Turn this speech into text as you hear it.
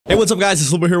Hey, what's up guys,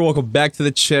 it's Luba here, welcome back to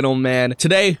the channel, man.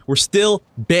 Today, we're still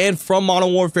banned from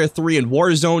Modern Warfare 3 and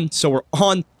Warzone, so we're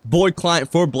on Void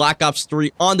Client for Black Ops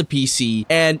 3 on the PC,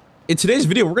 and in today's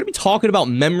video, we're going to be talking about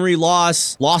memory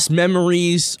loss, lost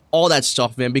memories, all that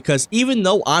stuff, man, because even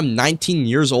though I'm 19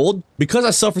 years old, because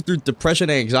I suffer through depression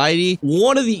and anxiety,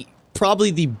 one of the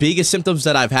probably the biggest symptoms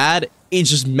that I've had is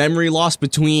just memory loss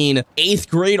between 8th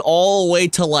grade all the way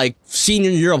to like senior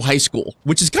year of high school,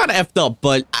 which is kind of effed up,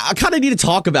 but I kind of need to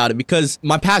talk about it because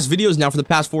my past videos now for the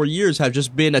past 4 years have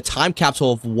just been a time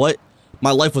capsule of what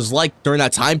my life was like during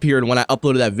that time period when I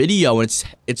uploaded that video. And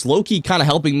it's low-key kind of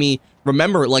helping me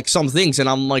remember like some things, and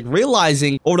I'm like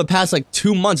realizing over the past like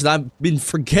 2 months that I've been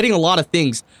forgetting a lot of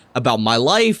things about my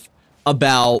life,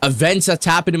 about events that's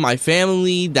happened in my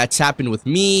family, that's happened with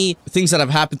me, things that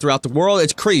have happened throughout the world.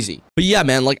 It's crazy. But yeah,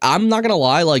 man, like I'm not gonna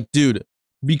lie, like dude,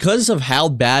 because of how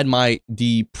bad my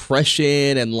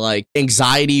depression and like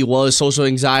anxiety was, social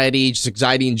anxiety, just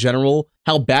anxiety in general,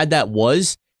 how bad that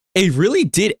was, it really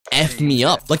did F me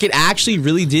up. Like it actually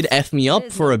really did F me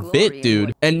up for a bit,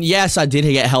 dude. And yes, I did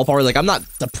get help already. Like I'm not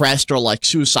depressed or like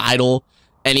suicidal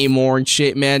anymore and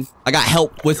shit, man. I got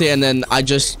help with it, and then I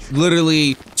just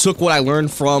literally took what I learned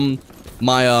from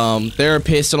my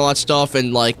therapist and all that stuff,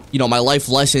 and like, you know, my life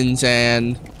lessons,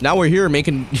 and now we're here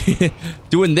making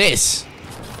doing this.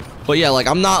 But yeah, like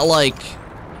I'm not like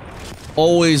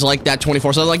always like that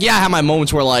 24/7. Like yeah, I have my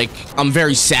moments where like I'm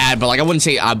very sad, but like I wouldn't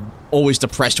say I'm always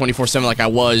depressed 24/7 like I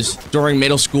was during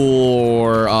middle school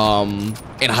or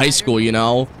in high school, you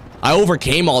know. I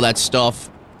overcame all that stuff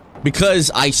because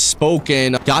I spoke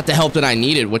and got the help that I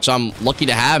needed, which I'm lucky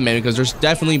to have, man, because there's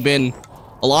definitely been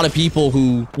a lot of people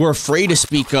who were afraid to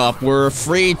speak up, were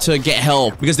afraid to get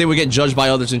help because they would get judged by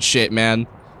others and shit, man.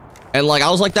 And like I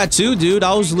was like that too, dude.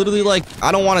 I was literally like,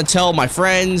 I don't want to tell my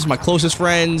friends, my closest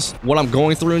friends, what I'm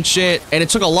going through and shit. And it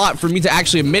took a lot for me to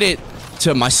actually admit it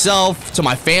to myself, to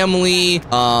my family,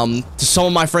 to some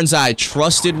of my friends that I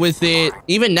trusted with it.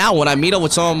 Even now, when I meet up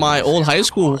with some of my old high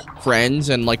school friends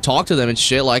and like talk to them and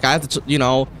shit, like I have to, you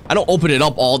know, I don't open it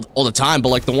up all the time, but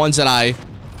like the ones that I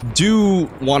do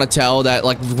want to tell that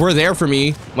like were there for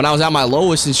me when I was at my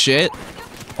lowest and shit.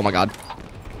 Oh my god,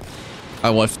 I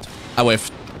whiffed.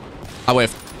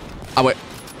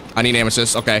 I need aim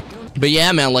assist. Okay. But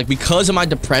yeah, man, like because of my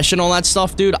depression, all that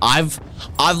stuff, dude, I've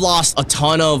lost a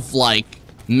ton of like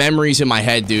memories in my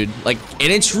head, dude. Like, and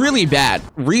it's really bad.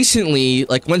 Recently,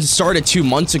 like when it started 2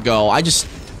 months ago, I just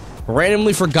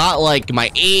randomly forgot like my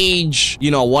age,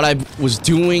 you know, what I was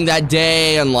doing that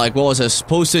day, and like what was I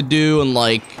supposed to do, and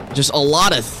like just a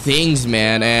lot of things,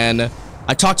 man. And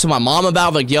I talked to my mom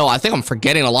about it, like, yo, I think I'm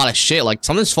forgetting a lot of shit. Like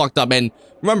something's fucked up. And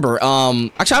remember,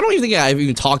 actually, I don't even think I've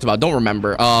even talked about it. Don't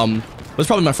remember. It was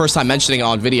probably my first time mentioning it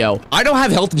on video. I don't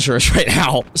have health insurance right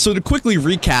now. So to quickly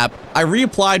recap, I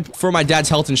reapplied for my dad's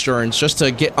health insurance just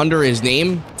to get under his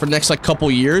name for the next like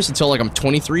couple years until like I'm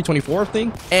 23, 24, I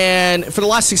think. And for the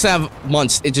last 6.5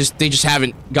 months, they just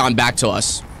haven't gone back to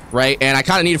us, right? And I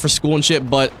kind of need it for school and shit,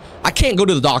 but I can't go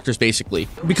to the doctors basically.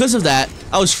 Because of that,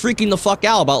 I was freaking the fuck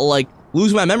out about like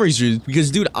losing my memories, dude,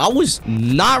 because dude, I was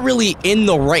not really in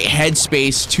the right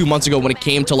headspace 2 months ago when it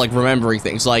came to like remembering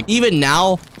things. Like even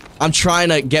now, I'm trying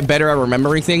to get better at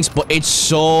remembering things, but it's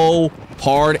so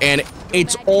hard, and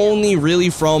it's only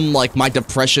really from like my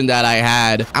depression that I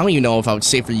had. I don't even know if I would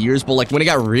say for years, but like when it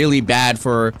got really bad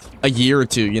for a year or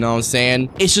two, you know what I'm saying?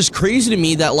 It's just crazy to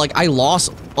me that like I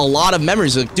lost a lot of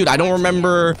memories. Like, dude, I don't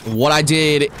remember what I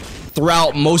did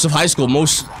throughout most of high school,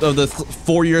 most of the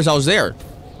 4 years I was there.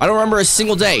 I don't remember a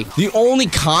single day. The only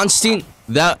constant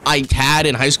that I had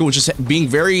in high school was just being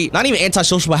very, not even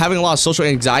antisocial, but having a lot of social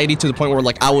anxiety to the point where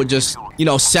like I would just, you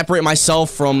know, separate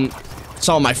myself from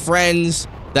some of my friends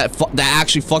that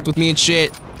actually fucked with me and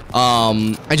shit.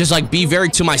 And just like be very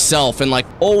to myself, and like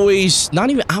always, not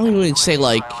even, I don't even say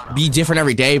like be different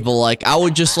every day, but like I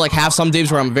would just like have some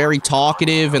days where I'm very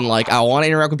talkative and like I want to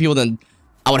interact with people, then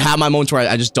I would have my moments where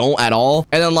I just don't at all.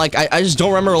 And then like I just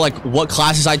don't remember like what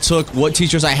classes I took, what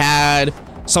teachers I had,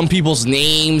 some people's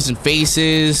names and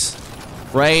faces,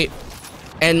 right?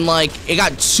 And like it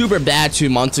got super bad 2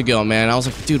 months ago, man. I was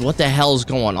like, dude, what the hell is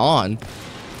going on?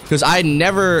 Because I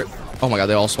never, oh my god,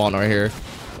 they all spawned right here,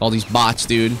 all these bots,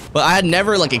 dude. But I had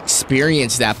never like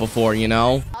experienced that before, you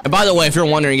know. And by the way, if you're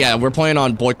wondering, yeah, we're playing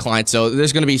on Void Client, so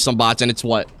there's gonna be some bots, and it's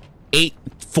what,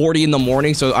 8:40 in the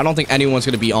morning, so I don't think anyone's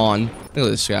gonna be on. Look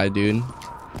at this guy, dude.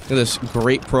 Look at this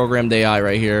great programmed AI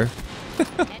right here.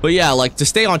 But yeah, like to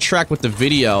stay on track with the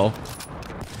video,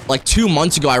 like 2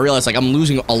 months ago I realized like I'm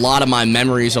losing a lot of my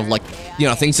memories of like, you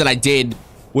know, things that I did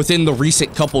within the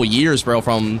recent couple years, bro,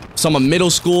 from some of middle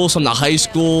school, some to high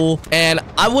school. And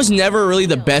I was never really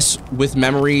the best with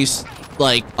memories,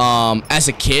 like, as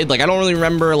a kid. Like, I don't really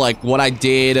remember, like, what I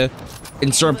did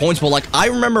in certain points, but, like, I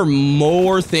remember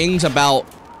more things about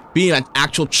being an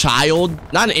actual child,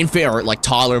 not an infant or, like,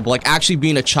 toddler, but, like, actually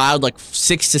being a child, like,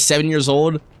 6 to 7 years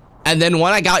old. And then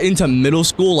when I got into middle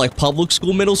school, like public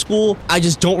school, middle school, I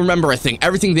just don't remember a thing.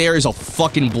 Everything there is a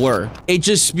fucking blur. It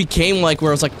just became like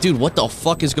where I was like, dude, what the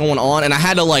fuck is going on? And I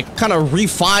had to like kind of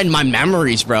refine my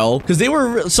memories, bro. Because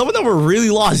some of them were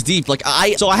really lost deep. Like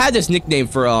so I had this nickname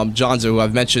for Jonzo, who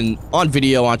I've mentioned on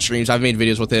video, on streams. I've made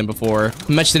videos with him before.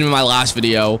 I mentioned him in my last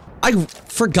video. I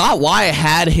forgot why I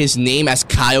had his name as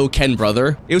Kaioken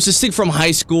Brother. It was this thing from high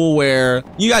school where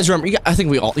you guys remember, I think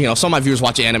we all, you know, some of my viewers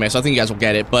watch anime, so I think you guys will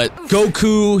get it. But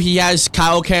Goku, he has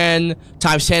Kaioken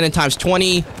times 10 and times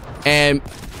 20. And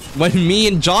when me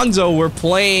and Jonzo were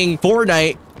playing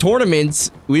Fortnite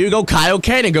tournaments, we would go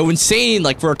Kaioken and go insane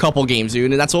like for a couple games, dude.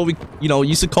 And that's what we, you know,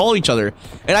 used to call each other.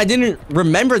 And I didn't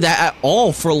remember that at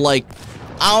all for like,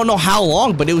 I don't know how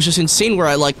long, but it was just insane where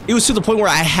it was to the point where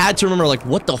I had to remember like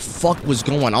what the fuck was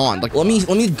going on. Like let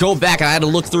me go back, and I had to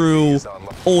look through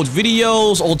old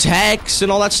videos, old texts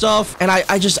and all that stuff. And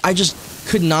I just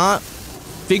could not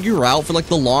figure out for like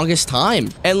the longest time.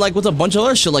 And like with a bunch of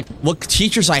other shit, like what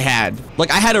teachers I had.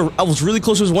 Like I was really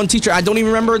close to this one teacher. I don't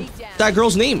even remember that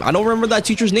girl's name. I don't remember that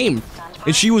teacher's name.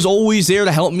 And she was always there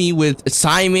to help me with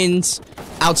assignments,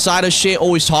 outside of shit,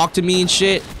 always talk to me and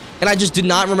shit. And I just did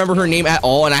not remember her name at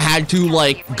all. And I had to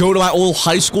like go to my old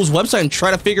high school's website and try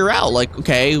to figure out like,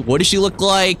 okay, what does she look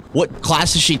like? What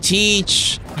class does she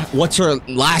teach? What's her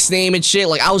last name and shit?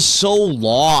 Like I was so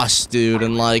lost, dude.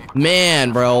 And like,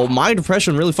 man, bro, my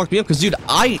depression really fucked me up. Cause dude,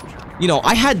 I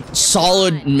had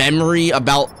solid memory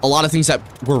about a lot of things that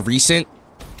were recent,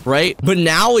 right? But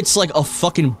now it's like a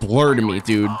fucking blur to me,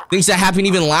 dude. Things that happened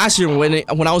even last year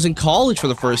when I was in college for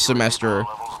the first semester.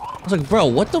 I was like, bro,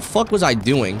 what the fuck was I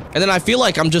doing? And then I feel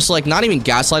like I'm just like not even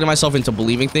gaslighting myself into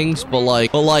believing things, but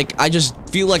like I just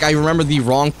feel like I remember the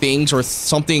wrong things or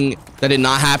something that did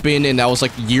not happen and that was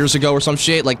like years ago or some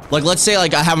shit. Like let's say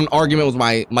like I have an argument with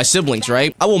my siblings,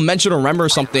 right? I will mention or remember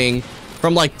something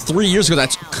from like 3 years ago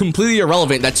that's completely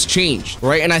irrelevant, that's changed,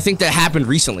 right? And I think that happened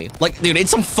recently. Like, dude,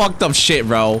 it's some fucked up shit,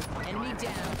 bro.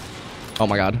 Oh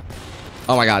my god.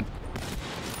 Oh my god.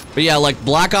 But yeah, like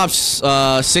Black Ops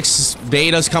 6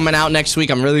 beta's coming out next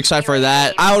week. I'm really excited for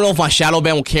that. I don't know if my shadow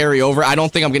ban will carry over. I don't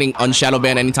think I'm getting unshadow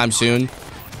banned anytime soon.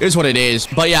 It is what it is.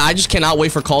 But yeah, I just cannot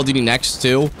wait for Call of Duty next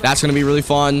too. That's gonna be really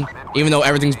fun, even though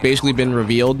everything's basically been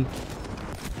revealed.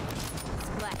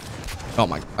 Oh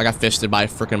my, I got fisted by a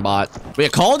freaking bot. But yeah,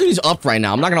 Call of Duty's up right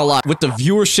now. I'm not gonna lie. With the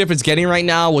viewership it's getting right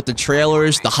now, with the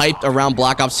trailers, the hype around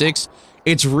Black Ops 6,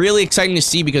 it's really exciting to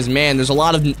see because, man, there's a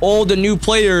lot of old and new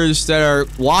players that are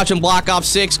watching Black Ops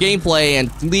 6 gameplay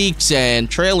and leaks and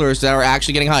trailers that are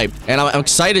actually getting hyped. And I'm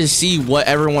excited to see what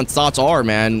everyone's thoughts are,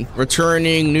 man.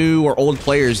 Returning new or old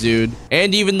players, dude.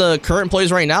 And even the current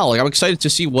players right now. Like, I'm excited to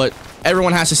see what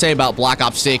everyone has to say about Black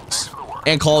Ops 6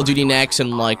 and Call of Duty next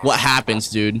and, like, what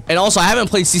happens, dude. And also, I haven't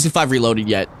played Season 5 Reloaded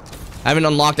yet. I haven't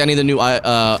unlocked any of the new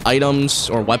items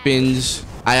or weapons.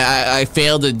 I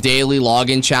failed the daily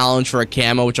login challenge for a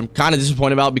camo, which I'm kind of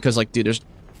disappointed about because, like, dude,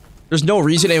 there's no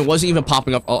reason. It wasn't even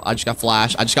popping up. Oh, I just got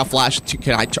flashed.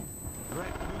 Can I try?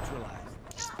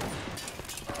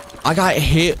 I got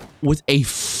hit with a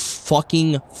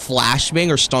fucking flashbang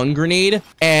or stun grenade,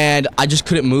 and I just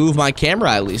couldn't move my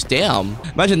camera at least. Damn.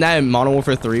 Imagine that in Modern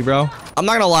Warfare 3, bro. I'm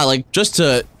not gonna lie, like, just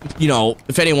to, you know,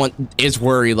 if anyone is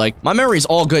worried, like, my memory is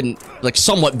all good and, like,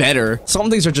 somewhat better. Some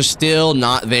things are just still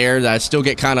not there that I still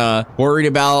get kind of worried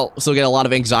about, still get a lot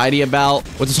of anxiety about.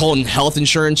 With this whole health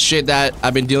insurance shit that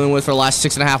I've been dealing with for the last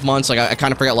 6.5 months, like, I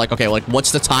kind of forget, like, okay, like,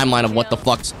 what's the timeline of what the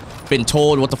fuck's been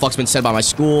told, what the fuck's been said by my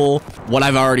school, what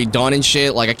I've already done and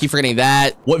shit. Like, I keep forgetting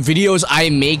that. What videos I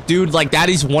make, dude, like, that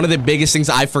is one of the biggest things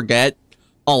I forget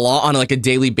a lot on, like, a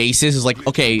daily basis is, like,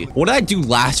 okay, what did I do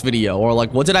last video? Or,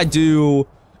 like, what did I do,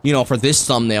 you know, for this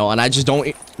thumbnail? And I just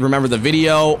don't remember the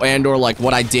video and or, like,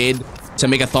 what I did to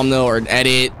make a thumbnail or an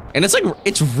edit. And it's, like,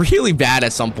 it's really bad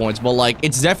at some points, but, like,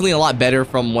 it's definitely a lot better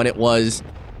from when it was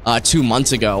 2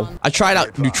 months ago. I tried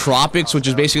out nootropics, which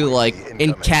is basically like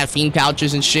in caffeine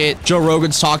pouches and shit. Joe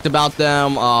Rogan's talked about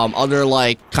them. Other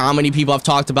like comedy people have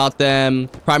talked about them.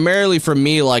 Primarily for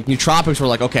me, like nootropics were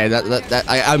like, okay,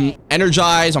 I'm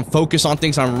energized, I'm focused on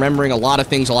things, I'm remembering a lot of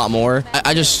things a lot more.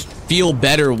 I just feel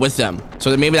better with them.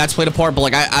 So that maybe that's played a part, but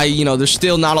like you know, there's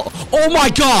still not oh my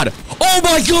god! Oh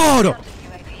my god!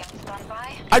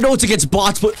 I know it's against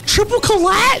bots, but triple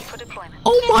collat?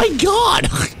 Oh my god!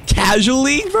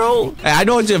 casually, bro? Hey, I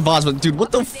know it's impossible, dude.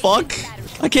 What the fuck?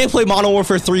 I can't play Modern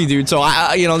Warfare 3, dude. So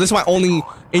you know, this is my only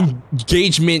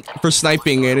engagement for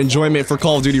sniping and enjoyment for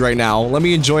Call of Duty right now. Let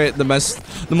me enjoy it the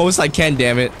most I can,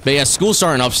 damn it. But yeah, school's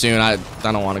starting up soon. I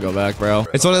don't want to go back, bro.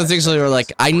 It's one of the things where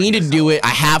like, I need to do it. I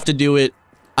have to do it.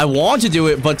 I want to do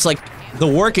it, but it's like the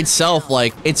work itself,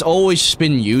 like, it's always just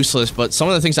been useless. But some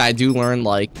of the things I do learn,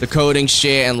 like the coding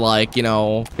shit and like, you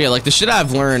know, yeah, like the shit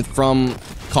I've learned from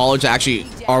college actually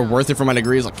are worth it for my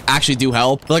degrees, like actually do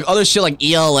help. But like other shit like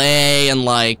ELA and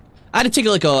like, I had to take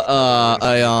like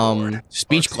a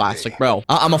speech class. Like, bro,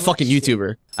 I'm a fucking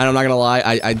YouTuber. And I'm not gonna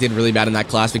lie, I did really bad in that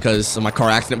class because of my car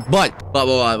accident.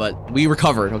 But we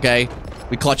recovered, okay?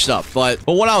 We clutched up. But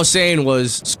what I was saying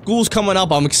was, school's coming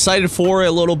up. I'm excited for it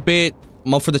a little bit.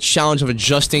 I'm up for the challenge of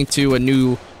adjusting to a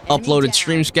new uploaded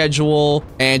stream schedule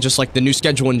and just like the new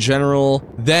schedule in general.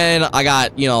 Then I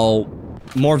got, you know,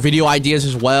 more video ideas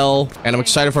as well. And I'm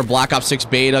excited for Black Ops 6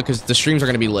 beta because the streams are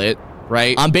gonna be lit.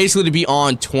 Right? I'm basically to be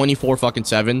on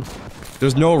 24/7.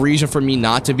 There's no reason for me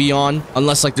not to be on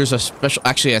unless like there's a special,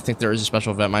 actually I think there is a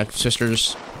special event, my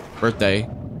sister's birthday.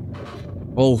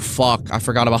 Oh fuck, I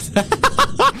forgot about that.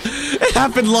 It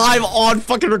happened live on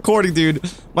fucking recording, dude.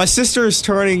 My sister is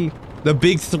turning the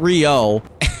big 3-0.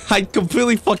 I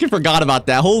completely fucking forgot about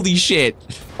that. Holy shit.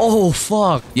 Oh,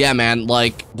 fuck. Yeah, man.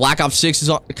 Like, Black Ops 6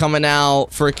 is coming out.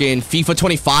 Freaking FIFA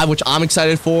 25, which I'm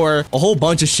excited for. A whole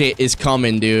bunch of shit is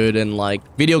coming, dude. And, like,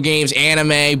 video games,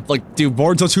 anime. Like, dude,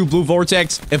 Boruto 2 Blue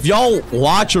Vortex. If y'all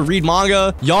watch or read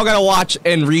manga, y'all gotta watch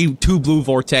and read 2 Blue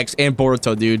Vortex and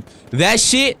Boruto, dude. That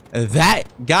shit, that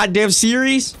goddamn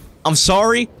series, I'm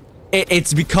sorry.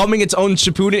 It's becoming its own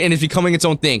Shippuden, and it's becoming its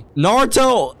own thing.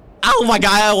 Naruto... Oh my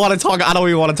god, I don't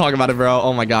even want to talk about it, bro.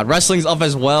 Oh my god. Wrestling's up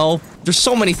as well. There's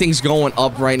so many things going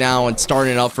up right now and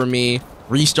starting up for me.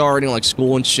 Restarting like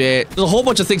school and shit. There's a whole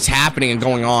bunch of things happening and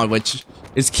going on, which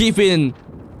is keeping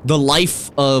the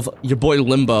life of your boy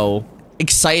Limbo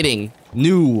exciting,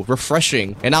 new,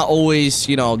 refreshing, and not always,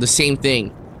 you know, the same thing.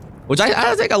 Which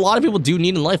I think a lot of people do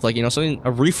need in life. Like, you know, something,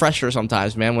 a refresher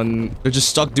sometimes, man, when they're just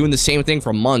stuck doing the same thing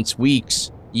for months, weeks,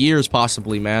 years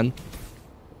possibly, man.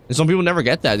 And some people never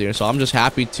get that, dude. So I'm just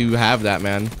happy to have that,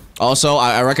 man. Also,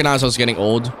 I recognized I was getting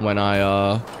old when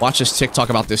I watched this TikTok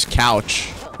about this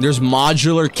couch. There's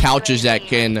modular couches that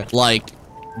can, like,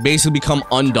 basically become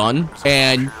undone.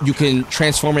 And you can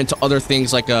transform it into other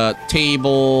things like a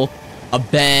table, a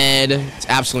bed. It's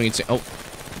absolutely insane. Oh.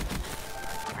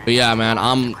 But yeah, man,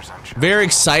 I'm very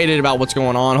excited about what's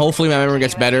going on. Hopefully my memory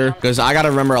gets better because I got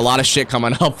to remember a lot of shit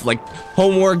coming up. Like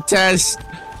homework tests,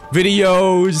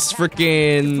 videos,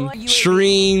 freaking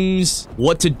streams,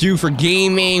 what to do for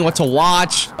gaming, what to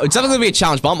watch. It's definitely gonna be a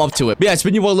challenge, but I'm up to it. But yeah, it's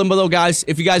been your boy Limbo though, guys.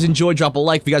 If you guys enjoyed, drop a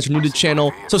like. If you guys are new to the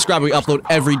channel, subscribe. We upload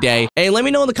every day. And let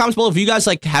me know in the comments below if you guys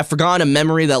like have forgotten a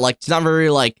memory that like it's not very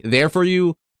like there for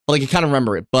you, but like you kind of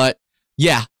remember it. But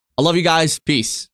yeah, I love you guys. Peace.